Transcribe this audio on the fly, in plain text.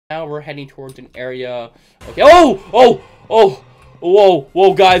Now we're heading towards an area. Okay.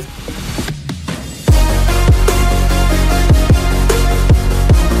 Whoa, guys.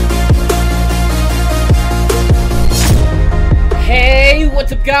 Hey,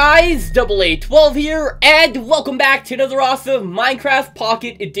 what's up guys? AA12 here, and welcome back to another awesome Minecraft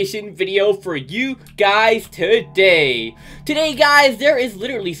Pocket Edition video for you guys today. Today, guys, there is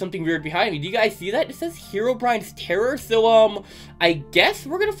literally something weird behind me. Do you guys see that? It says HEROBRINE's Terror, so, I guess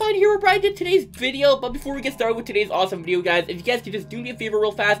we're gonna find HEROBRINE in today's video, but before we get started with today's awesome video, guys, if you guys could just do me a favor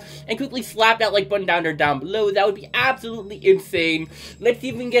real fast and quickly slap that like button down there down below, that would be absolutely insane. Let's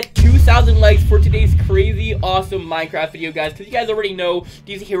even get 2,000 likes for today's crazy, awesome Minecraft video, guys, because you guys already know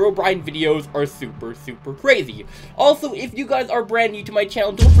these HEROBRINE videos are super crazy. Also, if you guys are brand new to my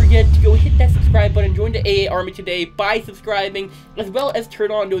channel, don't forget to go hit that subscribe button, join the AA army today by subscribing, as well as turn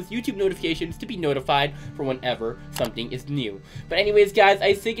on those YouTube notifications to be notified for whenever something is new. But anyways, guys,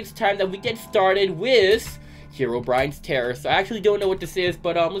 I think it's time that we get started with HEROBRINE's Terror. So I actually don't know what this is,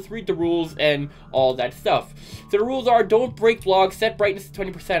 but let's read the rules and all that stuff. So the rules are: don't break blocks, set brightness to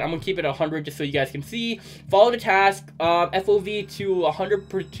 20%. I'm gonna keep it 100 just so you guys can see. Follow the task, FOV to 100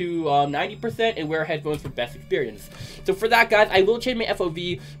 to 90%, and wear headphones for best experience. So for that, guys, I will change my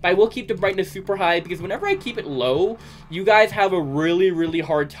FOV, but I will keep the brightness super high because whenever I keep it low, you guys have a really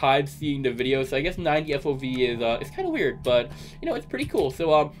hard time seeing the video. So I guess 90 FOV is it's kind of weird, but you know, it's pretty cool.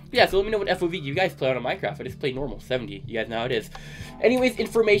 So yeah, so let me know what FOV you guys play on Minecraft. I just play normal 70. You guys know how it is. Anyways,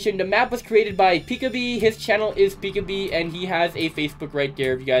 information: the map was created by Peekabee. His channel is Peekabee, and he has a Facebook right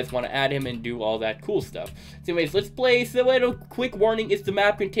there if you guys want to add him and do all that cool stuff. So anyways, let's play. So a quick warning is the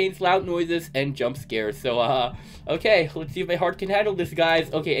map contains loud noises and jump scares. So okay, let's see if my heart can handle this,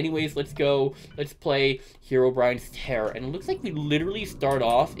 guys. Okay, anyways, let's go. Let's play HEROBRINE's Terror. And it looks like we literally start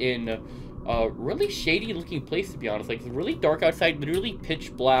off in really shady looking place, to be honest. Like, it's really dark outside, literally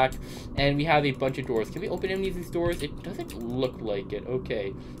pitch black, and we have a bunch of doors. Can we open any of these doors? It doesn't look like it.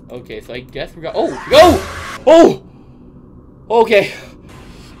 Okay, so I guess we got— oh, okay.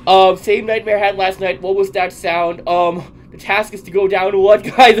 Same nightmare I had last night. What was that sound? The task is to go down what,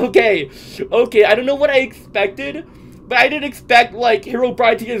 guys? Okay, I don't know what I expected, but I didn't expect, like,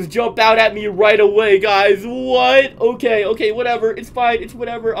 HEROBRINE to just jump out at me right away, guys. What? Okay, whatever. It's fine. It's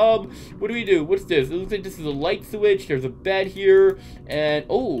whatever. What do we do? What's this? It looks like this is a light switch. There's a bed here. And,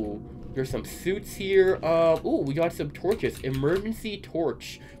 oh, there's some suits here. Oh, we got some torches. Emergency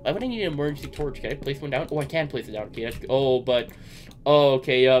torch. Why would I need an emergency torch? Can I place one down? Oh, I can place it down. Okay, that's— oh, but— oh,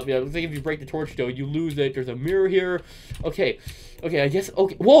 okay, yeah, looks like if you break the torch, though, you lose it. There's a mirror here. Okay, I guess—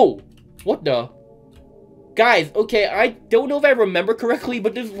 okay. Whoa! What the— guys, okay, I don't know if I remember correctly,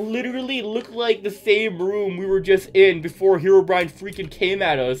 but this literally looked like the same room we were just in before HEROBRINE freaking came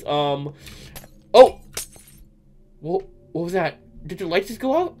at us. Oh! What was that? Did the lights just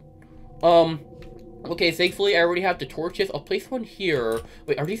go out? Okay, thankfully I already have the torches. I'll place one here.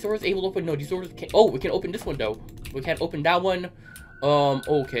 Wait, are these doors able to open? No, these doors can't— oh, we can open this one, though. We can't open that one.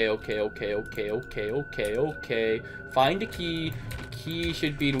 Okay. Find the key. The key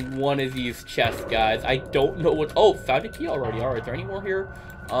should be in one of these chests, guys. I don't know what— oh, found a key already. Alright, is there any more here?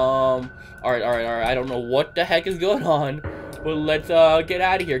 Alright. I don't know what the heck is going on, but let's, get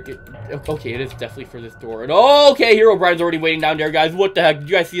out of here. Okay, it is definitely for this door. And, oh, okay, HEROBRINE's already waiting down there, guys. What the heck? Did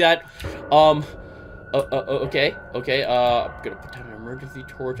you guys see that? Okay. I'm gonna put down an emergency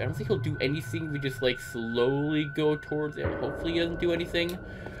torch. I don't think he'll do anything. We just, like, slowly go towards it. Hopefully he doesn't do anything.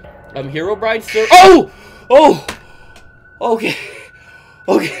 HEROBRINE, sir— oh! Okay.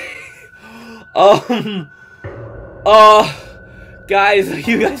 Guys,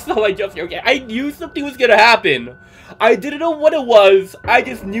 you guys saw my jump scare. Okay, I knew something was gonna happen. I didn't know what it was. I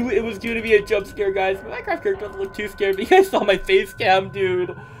just knew it was gonna be a jump scare, guys. My Minecraft character doesn't look too scared, but you guys saw my face cam,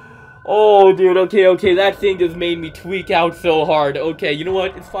 dude. Oh, dude, okay, that thing just made me tweak out so hard. Okay, you know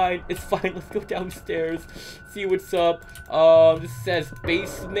what? It's fine. Let's go downstairs, see what's up. This says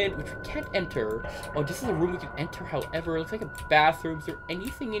basement, which we can't enter. Oh, this is a room we can enter, however. It looks like a bathroom. Is there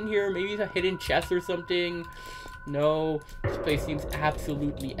anything in here? Maybe it's a hidden chest or something? No, this place seems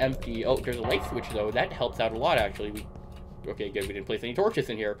absolutely empty. Oh, there's a light switch, though. That helps out a lot, actually. Okay, good, we didn't place any torches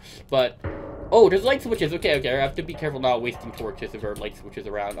in here, but— oh, there's light switches. Okay, I have to be careful not wasting torches if there are light switches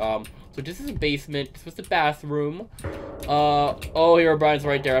around. So this is a basement. This was the bathroom. Oh, HEROBRINE's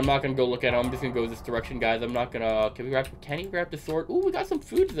right there. I'm not gonna go look at him. I'm just gonna go this direction, guys. I'm not gonna— can he grab the sword? Ooh, we got some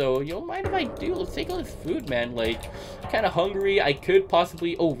food, though. You don't mind if I do? Let's take all this food, man. Like, I'm kind of hungry. I could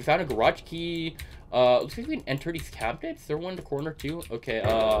possibly— oh, we found a garage key. Looks like we can enter these cabinets. Is there one in the corner too? Okay,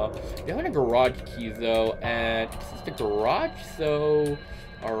 we have a garage key though, and this is the garage, so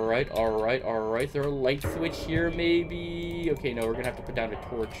Alright, alright, alright. Is there a light switch here, maybe? Okay, no, we're gonna have to put down a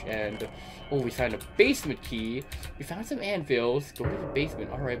torch and... Oh, we found a basement key. We found some anvils. Go to the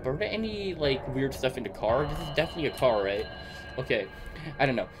basement. Alright, but are there any, like, weird stuff in the car? This is definitely a car, right? Okay, I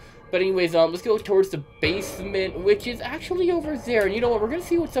don't know. But anyways, let's go towards the basement, which is actually over there. And you know what? We're gonna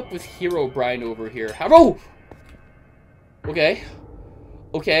see what's up with HEROBRINE over here. Oh! Okay.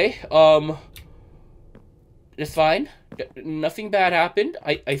 Okay, it's fine. Nothing bad happened.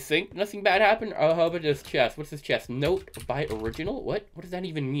 I think nothing bad happened. How about this chest? What's this chest? Note by original? What does that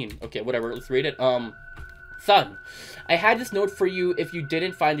even mean? Okay, whatever. Let's read it. Son, I had this note for you if you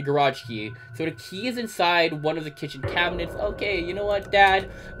didn't find the garage key. So the key is inside one of the kitchen cabinets. Okay, you know what,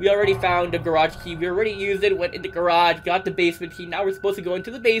 Dad? We already found the garage key. We already used it, went in the garage, got the basement key. Now we're supposed to go into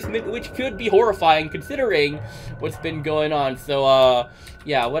the basement, which could be horrifying considering what's been going on. So,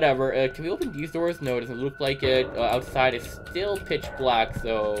 yeah, whatever. Can we open these doors? No, it doesn't look like it. Outside is still pitch black,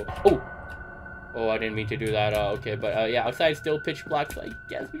 so... Oh, I didn't mean to do that. Okay, but yeah, outside still pitch black, so I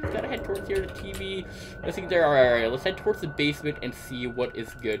guess we just gotta head towards here, the TV. Let's see there. Alright, let's head towards the basement and see what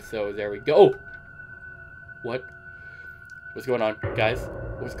is good. So there we go. Oh! What? What's going on, guys?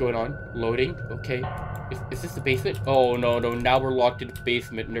 What's going on? Loading? Okay. Is this the basement? Oh, no, no. Now we're locked in the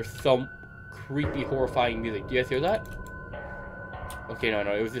basement, and there's some creepy, horrifying music. Do you guys hear that? Okay, no,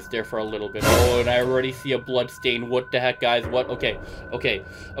 it was just there for a little bit. Oh, and I already see a blood stain. What the heck, guys? What? Okay,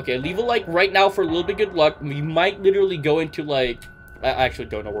 leave a like right now for a little bit good luck. We might literally go into, like... I actually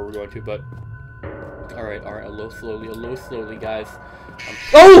don't know where we're going to, but... Alright, a little slowly, guys.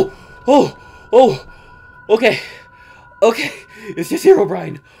 Okay, it's just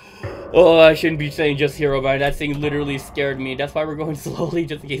HEROBRINE. Oh, I shouldn't be saying just HEROBRINE. That thing literally scared me. That's why we're going slowly,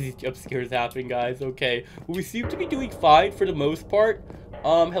 just in case these jump scares happen, guys. Okay. Well, we seem to be doing fine for the most part.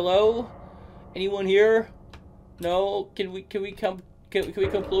 Hello? Anyone here? No? Can we come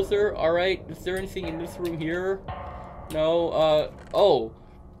closer? Alright. Is there anything in this room here? No. Oh.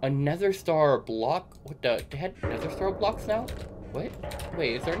 A nether star block? What the? They had nether star blocks now? What?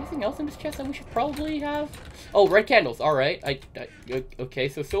 Wait, is there anything else in this chest that we should probably have? Oh, red candles. Alright. Okay,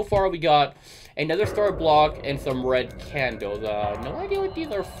 so far we got another star block and some red candles. No idea what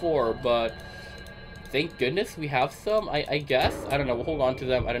these are for, but thank goodness we have some, I guess. I don't know. We'll hold on to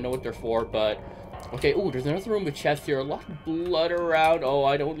them. I don't know what they're for, but... Okay, ooh, there's another room with chests here. A lot of blood around. Oh,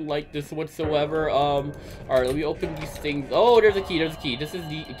 I don't like this whatsoever. Alright, let me open these things. Oh, there's a key, This is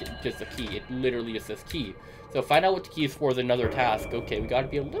just a key. It literally just says key. So find out what the key is for is another task. Okay, we gotta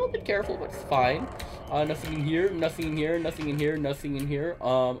be a little bit careful, but it's fine. Nothing in here, nothing in here, nothing in here, nothing in here.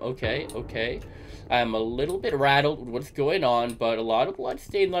 Okay. I'm a little bit rattled with what's going on, but a lot of blood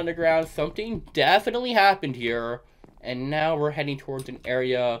stains on the ground. Something definitely happened here. And now we're heading towards an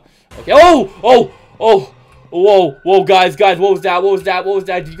area. Okay. Whoa, guys, what was that?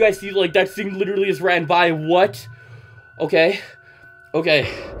 Did you guys see, like, that thing literally just ran by? What? Okay.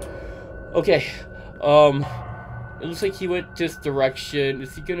 It looks like he went this direction.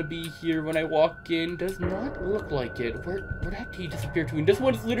 Is he gonna be here when I walk in? Does not look like it. Where the heck did he disappear to? This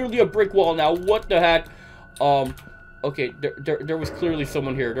one's literally a brick wall now. What the heck? Okay, there was clearly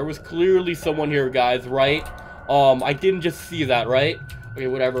someone here. Guys, right? I didn't just see that, right? Okay,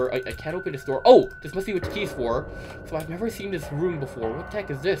 whatever. I can't open this door. Oh, this must be what the key's for. So I've never seen this room before. What the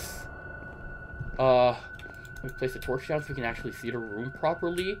heck is this? Let me place the torch down so we can actually see the room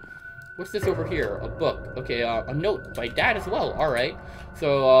properly. What's this over here? A book. Okay, a note by Dad as well. Alright.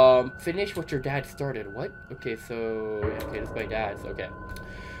 So, finish what your dad started. What? Okay, so... Okay, this is by Dad's. Okay.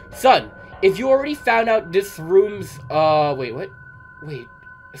 Son, if you already found out this room's... Wait, what? Wait.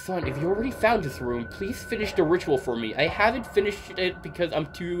 Son, if you already found this room, please finish the ritual for me. I haven't finished it because I'm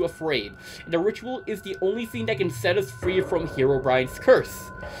too afraid. The ritual is the only thing that can set us free from HEROBRINE's curse.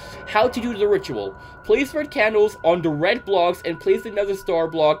 How to do the ritual. Place red candles on the red blocks and place another star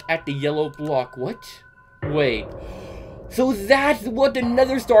block at the yellow block. What? Wait. So that's what the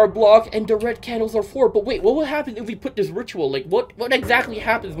nether star block and the red candles are for. But wait, what will happen if we put this ritual? Like, what exactly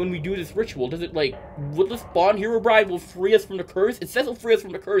happens when we do this ritual? Does it, like, will the spawn HEROBRINE will free us from the curse? It says it'll free us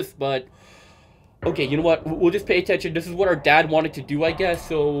from the curse, but... Okay, you know what? We'll just pay attention. This is what our dad wanted to do, I guess,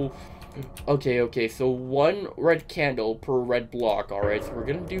 so... Okay, so one red candle per red block, alright? So we're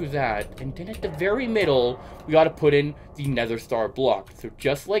gonna do that. And then at the very middle, we gotta put in the nether star block. So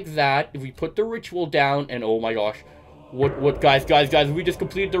just like that, if we put the ritual down, and oh my gosh... What, guys, we just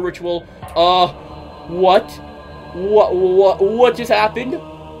completed the ritual. What just happened?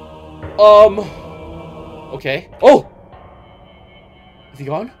 Okay. Oh! Is he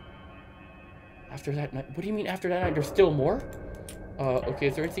gone? After that night? What do you mean after that night? There's still more? Okay,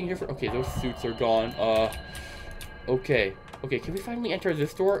 is there anything here for... Okay, those suits are gone. Okay. Okay, can we finally enter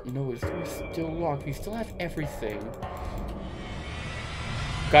this door? No, this door is still locked. We still have everything.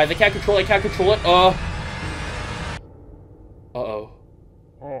 Guys, I can't control it. Uh-oh.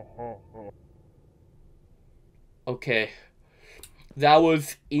 Okay. That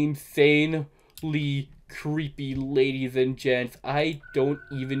was insanely creepy, ladies and gents. I don't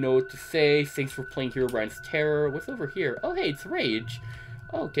even know what to say. Thanks for playing Herobrine's Terror. What's over here? Oh, hey, it's Rage.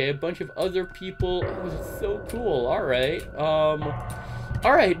 Okay, a bunch of other people. Oh, this is so cool. Alright.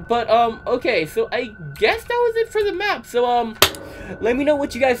 Alright, but, okay, so I guess that was it for the map. So, let me know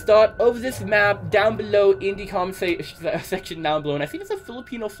what you guys thought of this map down below in the comment section down below. And I think it's a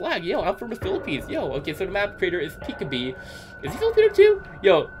Filipino flag. Yo, I'm from the Philippines. Yo, okay, so the map creator is Peekabee. Is he Filipino too?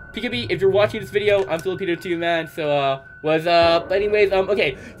 Yo, Peekabee, if you're watching this video, I'm Filipino too, man. So, what's up? But anyways,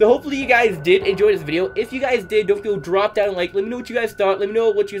 okay, so hopefully you guys did enjoy this video. If you guys did, don't forget to drop down a like. Let me know what you guys thought. Let me know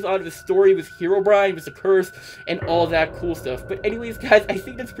what you thought of the story with Herobrine, with the curse, and all that cool stuff. But anyways, guys, I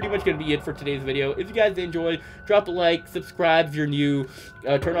think that's pretty much going to be it for today's video. If you guys did enjoy, drop a like, subscribe if you're new,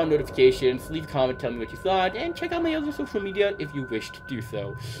 turn on notifications, leave a comment, tell me what you thought, and check out my other social media if you wish to do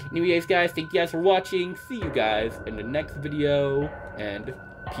so. Anyways, guys, thank you guys for watching. See you guys in the next video, and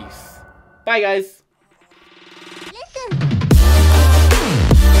peace. Bye, guys.